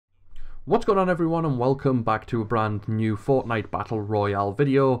What's going on everyone, and welcome back to a brand new Fortnite Battle Royale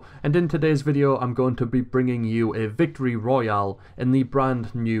video. And in today's video I'm going to be bringing you a victory royale in the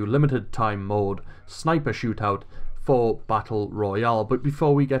brand new limited time mode Sniper Shootout for Battle Royale. But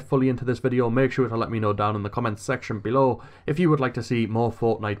before we get fully into this video, make sure to let me know down in the comments section below if you would like to see more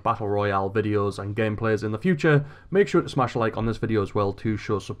Fortnite Battle Royale videos and gameplays in the future. Make sure to smash a like on this video as well to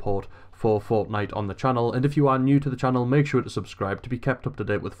show support for Fortnite on the channel. And if you are new to the channel, make sure to subscribe to be kept up to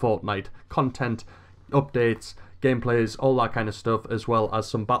date with Fortnite content, updates, gameplays, all that kind of stuff, as well as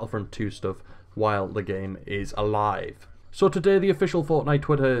some Battlefront 2 stuff while the game is alive. So today the official Fortnite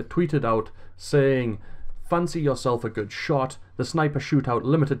Twitter tweeted out saying, "Fancy yourself a good shot. The Sniper Shootout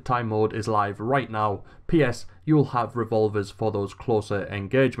limited time mode is live right now. P.S. You'll have revolvers for those closer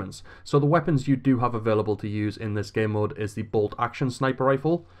engagements." So the weapons you do have available to use in this game mode is the bolt action sniper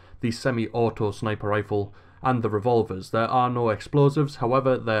rifle, the semi-auto sniper rifle, and the revolvers. There are no explosives,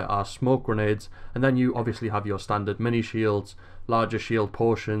 however there are smoke grenades, and then you obviously have your standard mini shields, larger shield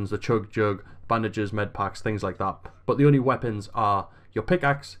potions, the chug jug, bandages, med packs, things like that. But the only weapons are your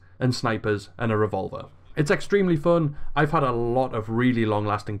pickaxe and snipers and a revolver. It's extremely fun. I've had a lot of really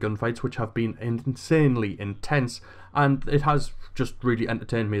long-lasting gunfights which have been insanely intense, and it has just really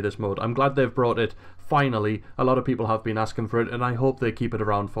entertained me, this mode. I'm glad they've brought it finally. A lot of people have been asking for it, and I hope they keep it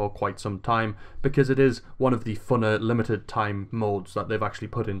around for quite some time because it is one of the funner limited time modes that they've actually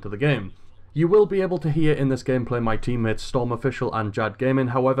put into the game. You will be able to hear in this gameplay my teammates Storm Official and Jad Gaming.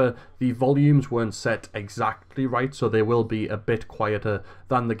 However, the volumes weren't set exactly right, so they will be a bit quieter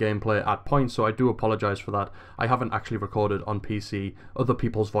than the gameplay at points, so I do apologise for that. I haven't actually recorded on PC other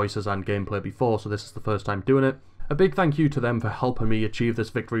people's voices and gameplay before, so this is the first time doing it. A big thank you to them for helping me achieve this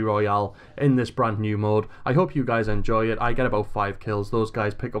victory royale in this brand new mode. I hope you guys enjoy it. I get about 5 kills, those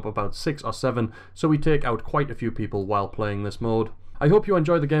guys pick up about 6 or 7, so we take out quite a few people while playing this mode. I hope you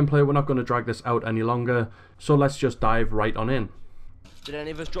enjoy the gameplay. We're not going to drag this out any longer, so let's just dive right on in. Did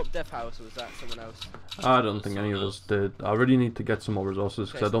any of us drop Death House, or was that someone else? I don't think any of us did. I really need to get some more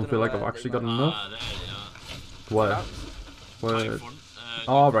resources because I don't feel like I've actually got enough. Where? Where?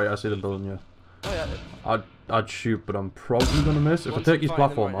 Oh right, I see the building, yeah. Oh yeah. I'd shoot, but I'm probably going to miss. If I take his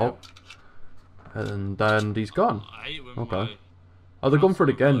platform out, and then he's gone. Okay. Oh, they're going for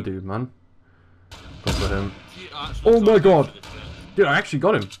it again, dude, man. Go for him. Oh my god! Dude, I actually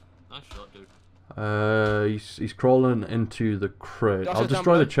got him. Nice shot, dude. He's crawling into the crate. I'll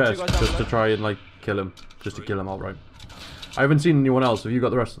destroy the chest just to try and like kill him, just to kill him outright. I haven't seen anyone else. Have you got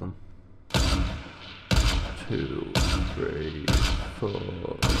the rest of them? 2, 3,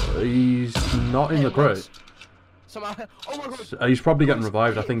 4. He's not in the crate. Oh my god! He's probably getting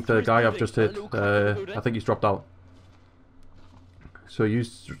revived. I think the guy I've just hit. I think he's dropped out. So you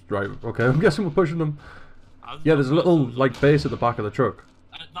right? Okay, I'm guessing we're pushing them. Yeah, there's a little like base at the back of the truck.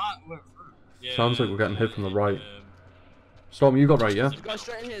 Yeah, sounds like we're getting hit from the right. Storm, you got right, yeah? There's a guy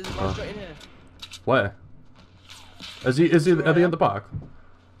straight in here. There's a guy straight in here. Where? Is he are they in the back?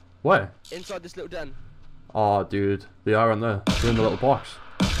 Where? Inside this little den. Oh, dude, they are in there. They're in the little box.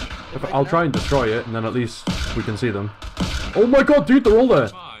 I'll try and destroy it, and then at least we can see them. Oh my god, dude, they're all there.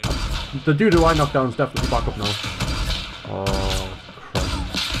 The dude who I knocked down is definitely back up now. Oh,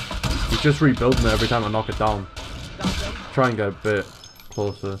 Christ. He's just rebuilding it every time I knock it down. Try and get a bit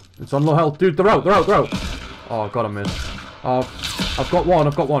closer. It's on low health. Dude, they're out. Oh, god, I missed. Oh, I've got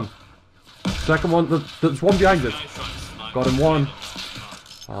one. Second one, there's one behind it. Got him one.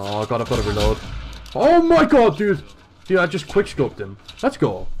 Oh, god, I've got to reload. Oh my god, dude. Dude, I just quickscoped him. Let's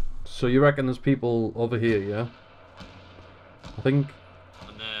go. So you reckon there's people over here, yeah? I think...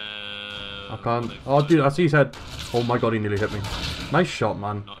 I can't... Oh, dude, I see his head. Oh my god, he nearly hit me. Nice shot,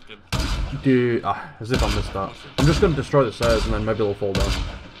 man. Dude, as if I missed that. I'm just going to destroy the stairs and then maybe they'll fall down.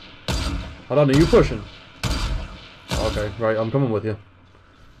 Hold on, are you pushing? Okay, right, I'm coming with you.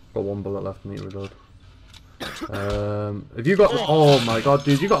 Got one bullet left, need to reload. Have you got... Oh my god,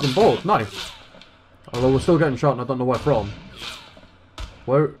 dude, you got them both. Nice. Although we're still getting shot and I don't know where from.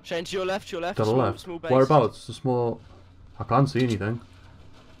 Where? Shane, to your left, To the left. Whereabouts? The small... I can't see anything.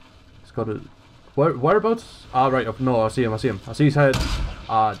 It's got a... Whereabouts? Ah, right. No, I see him. I see his head.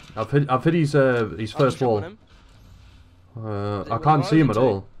 I've hit his first wall. I can't see him at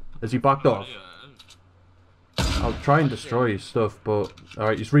all. Is he backed off? I'll try and destroy his stuff, but...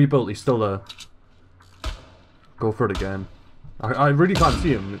 Alright, he's rebuilt. He's still there. Go for it again. I really can't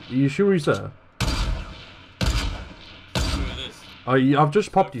see him. Are you sure he's there? I've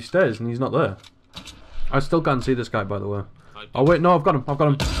just popped his stairs and he's not there. I still can't see this guy, by the way. Oh wait, no, I've got him.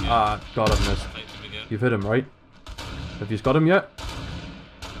 Ah, god, I've missed. You've hit him, right? Have you got him yet?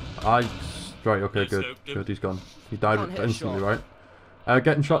 Right, okay, good. Good, he's gone. He died instantly, right?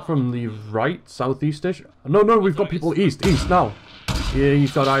 Getting shot from the right, southeast-ish. No, we've got people east now. Yeah,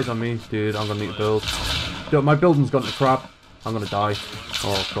 he's got eyes on me, dude. I'm gonna need to build. Dude, my building's gone to crap. I'm gonna die.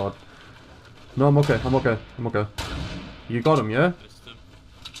 Oh god. No, I'm okay. You got him, yeah?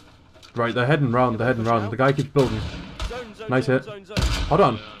 Right, they're heading round. The guy keeps building. Nice hit. Hold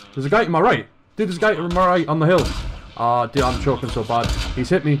on. There's a guy to my right. Dude, there's a guy to my right on the hill. Ah, dude, I'm choking so bad. He's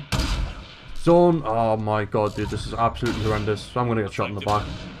hit me. Zone. Oh my god, dude, this is absolutely horrendous. I'm gonna get shot in the back.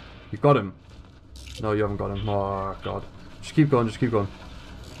 You got him. No, you haven't got him. Oh god. Just keep going.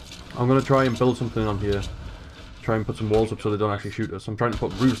 I'm gonna try and build something on here. Try and put some walls up so they don't actually shoot us. I'm trying to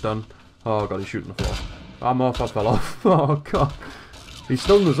put roofs down. Oh god, he's shooting the floor. I'm off, I fell off. Oh god. He's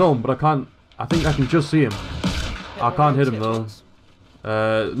still in the zone, but I think I can just see him. I can't hit him though.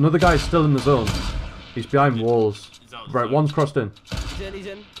 Another guy's still in the zone. He's behind walls. Right, one's crossed in. He's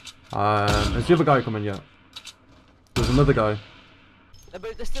in. Is the other guy coming yet? There's another guy.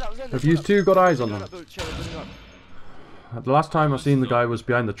 They're still out. Have you two got eyes on them? The last time I seen the guy was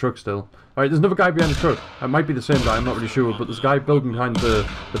behind the truck still. Alright, there's another guy behind the truck. It might be the same guy, I'm not really sure, but there's a guy building behind the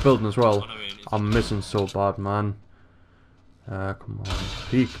building as well. I'm missing so bad, man. Come on.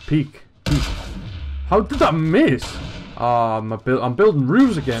 Peek. How did that miss? I'm building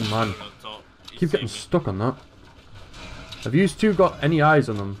roofs again, man. Keep getting stuck on that. Have you two got any eyes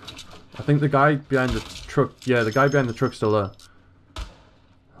on them? I think the guy behind the truck... Yeah, the guy behind the truck's still there.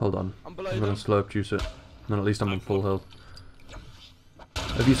 Hold on. I'm gonna slurp juice it. And then at least I'm on full health.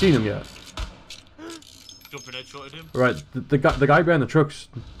 Have you seen him yet? Jumping headshotted him. Right, the guy behind the trucks...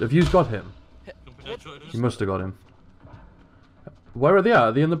 Have you got him? Jumping headshotted him. You must have got him. Where are they at?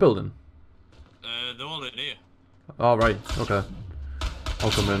 Are they in the building? They're all in here. Oh, right. Okay.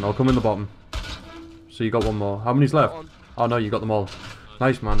 I'll come in the bottom. So you got one more. How many's left? Oh no, you got them all.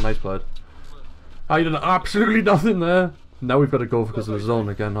 Nice, man. Nice played. Oh, you did absolutely nothing there. Now we've got to go because of the zone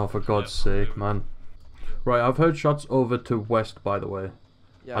again. Oh, for God's sake, man. Right, I've heard shots over to west, by the way.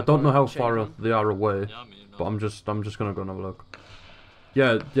 Yeah, I don't know how far they are away, but I'm just gonna go and have a look.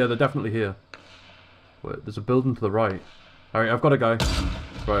 Yeah, they're definitely here. Wait, there's a building to the right. Alright, I've got a guy.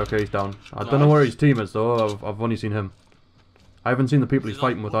 Right, okay, he's down. I don't know where his team is though. I've only seen him. I haven't seen the people he's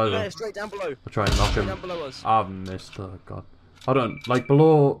fighting with either. Yeah, straight down below. I'll try and knock him. Down below us. I've missed. Oh god. I don't like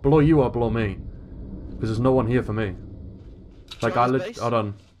below you or below me, because there's no one here for me. Like hold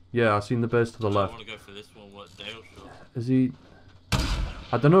on. Yeah, I seen the base to the left. I want to go for this one. What Dale shot? Is he?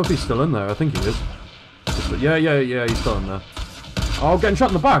 I don't know if he's still in there. I think he is. Yeah, he's still in there. Oh, getting shot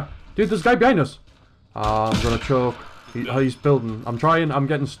in the back, dude. There's a guy behind us. I'm gonna choke. He's building. I'm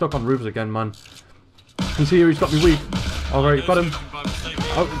getting stuck on roofs again, man. He's here. He's got me weak. Alright, got him.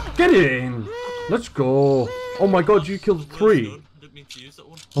 Oh, get in! Let's go. Oh my god, you killed 3.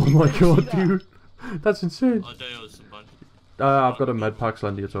 Oh my god, dude. That's insane. I've got a med pack,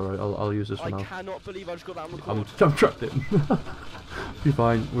 Slendy. It's alright. I'll use this for now. I cannot believe I just got that on record. I'm trapped in. Be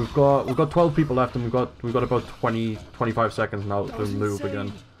fine. We've got 12 people left, and we've got about 25 seconds now to move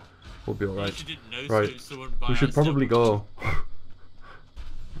again. We'll be alright. Right. We should probably go.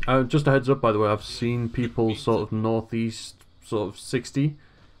 Just a heads up, by the way, I've seen people sort of northeast, sort of 60.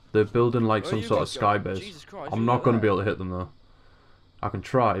 They're building like some sort of sky base. I'm not going to be able to hit them though. I can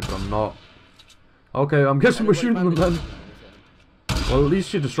try, but I'm not. Okay, I'm guessing we're shooting them then. Well, at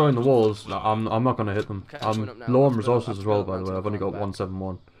least you're destroying the walls. I'm not going to hit them. I'm low on resources as well, by the way. I've only got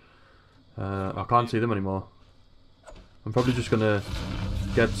 171. I can't see them anymore. I'm probably just going to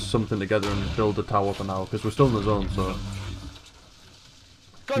get something together and build a tower for now, because we're still in the zone, so...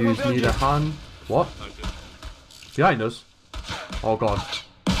 You need a hand. What? Behind us? Oh god.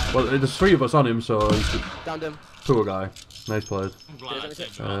 Well, there's 3 of us on him, so he's downed him. Poor guy. Nice played.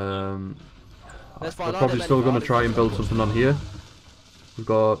 We're probably still going to try and build something on here. We've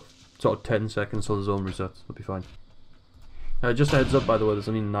got sort of 10 seconds till the zone resets. That'll be fine. Just a heads up, by the way, there's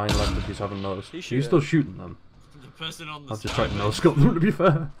only 9 left if you haven't noticed. You're still shooting them. I've just tried to no-scope them, to be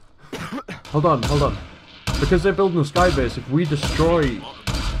fair. Hold on. Because they're building a sky base, if we destroy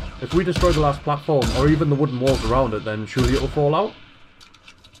the last platform, or even the wooden walls around it, then surely it'll fall out.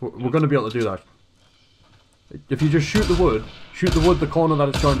 We're going to be able to do that. If you just shoot the wood, the corner that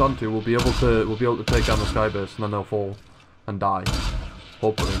it's joined onto, we'll be able to take down the sky base, and then they'll fall and die.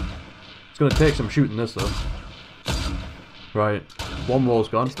 Hopefully. It's going to take some shooting this though. Right, one wall's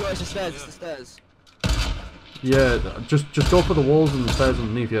gone. It's the stairs. It's the stairs. Yeah, just go for the walls and the stairs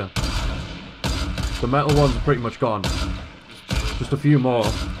underneath. Yeah. The metal ones are pretty much gone. Just a few more.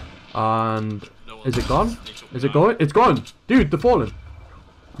 And is it gone? Is it going? It's gone! Dude, they're falling.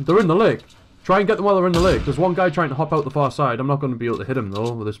 They're in the lake. Try and get them while they're in the lake. There's one guy trying to hop out the far side. I'm not going to be able to hit him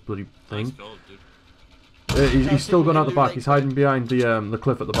though with this bloody thing. He's still going out the back. He's hiding behind the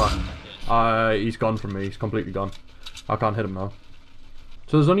cliff at the back. He's gone from me. He's completely gone. I can't hit him now.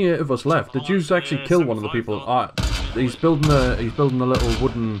 So there's only 8 of us left. Did you actually kill one of the people? He's building the little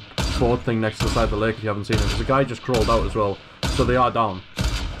wooden board thing next to the side of the lake. If you haven't seen it, there's a guy just crawled out as well. So they are down.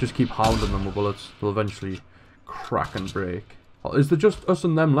 Just keep hounding them with bullets. They'll eventually crack and break. Oh, is there just us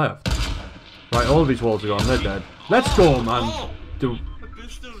and them left? Right, all of these walls are gone. They're dead. Let's go, man.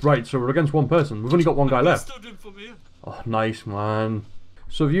 Right, so we're against one person. We've only got one guy left. Oh, nice, man.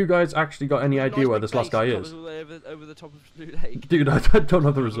 So have you guys actually got any idea where this last guy is? Over the top of Loot Lake. Dude, I don't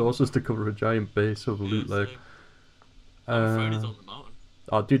have the resources to cover a giant base over Loot Lake.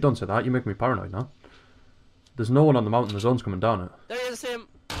 Oh, dude, don't say that. You make me paranoid now. There's no one on the mountain. The zone's coming down it. There he is, him.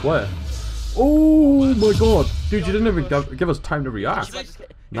 Where? Oh my god. Dude, you didn't even give us time to react.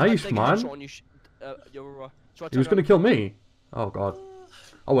 Nice, man. He was going to kill me. Oh god.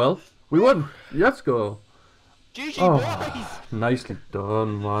 Oh well. We won. Let's go. GG, oh, nicely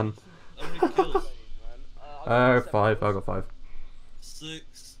done, man. 5. I got 5.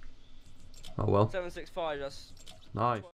 6. Oh well. 765. That's nice.